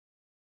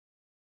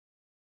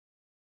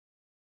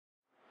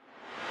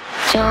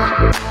This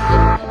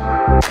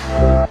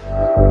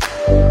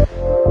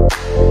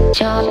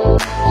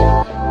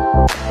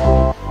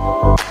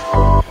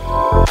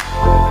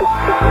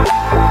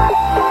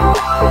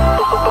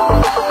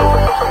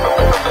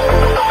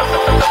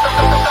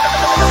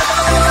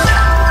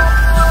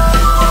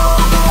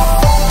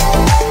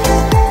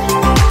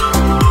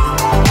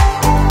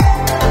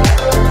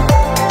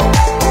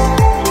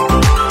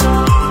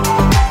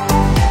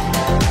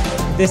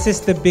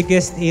is the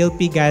biggest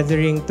ALP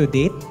gathering to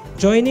date.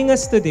 Joining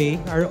us today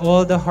are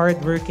all the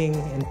hardworking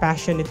and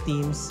passionate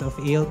teams of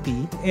ALP,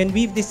 and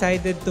we've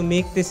decided to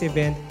make this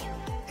event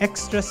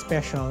extra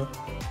special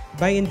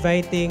by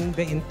inviting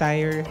the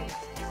entire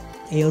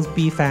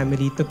ALP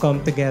family to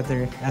come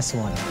together as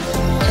one.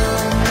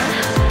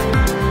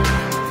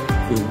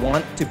 We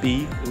want to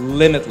be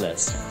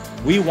limitless.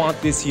 We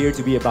want this year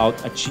to be about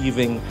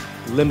achieving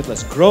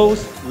limitless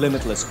growth,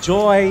 limitless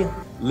joy,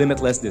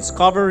 limitless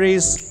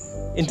discoveries,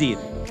 indeed,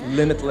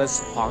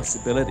 limitless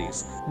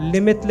possibilities.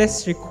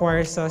 Limitless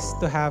requires us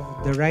to have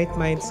the right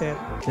mindset,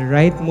 the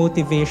right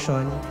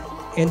motivation,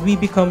 and we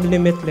become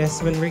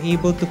limitless when we're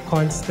able to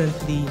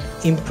constantly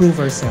improve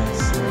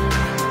ourselves.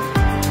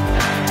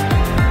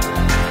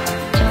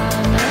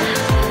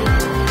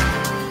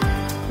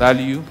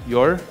 Value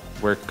your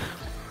work.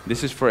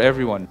 This is for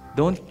everyone.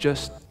 Don't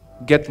just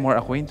get more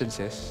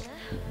acquaintances.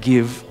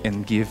 Give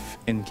and give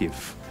and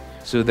give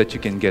so that you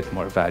can get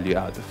more value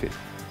out of it.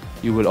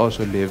 You will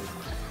also live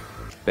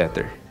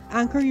better.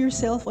 Anchor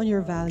yourself on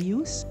your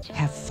values.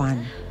 Have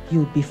fun.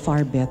 You'll be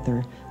far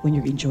better when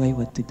you enjoy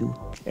what to do.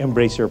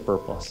 Embrace your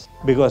purpose,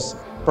 because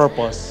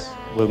purpose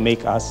will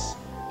make us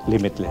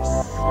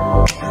limitless.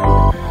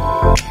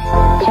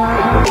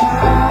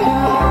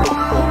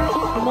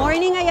 Good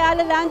morning,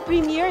 Ayala Land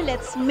Premier.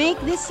 Let's make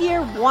this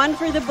year one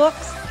for the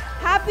books.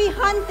 Happy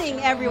hunting,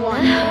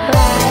 everyone.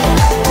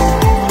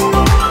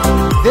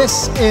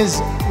 This is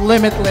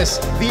Limitless,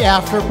 the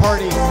after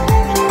party.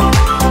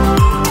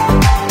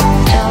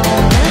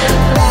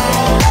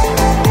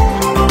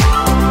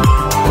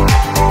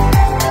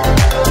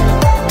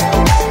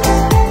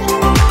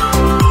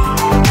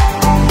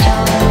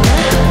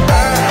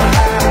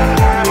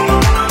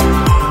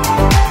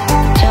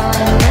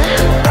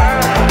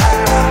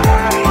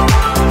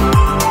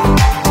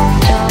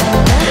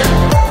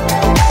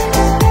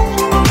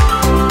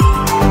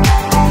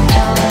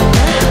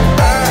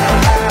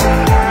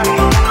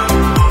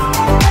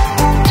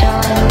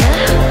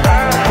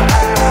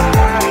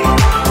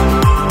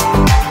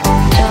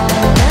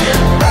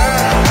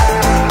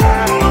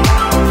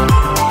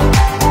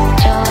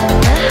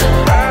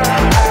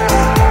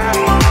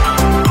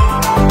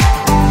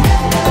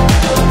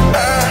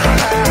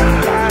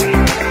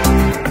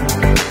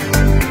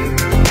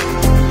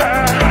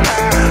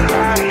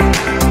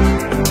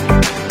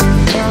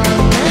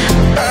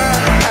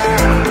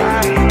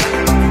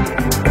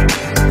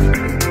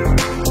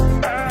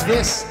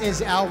 This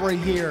is our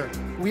year.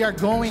 We are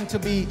going to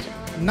be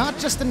not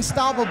just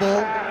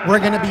unstoppable, we're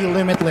going to be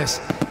limitless.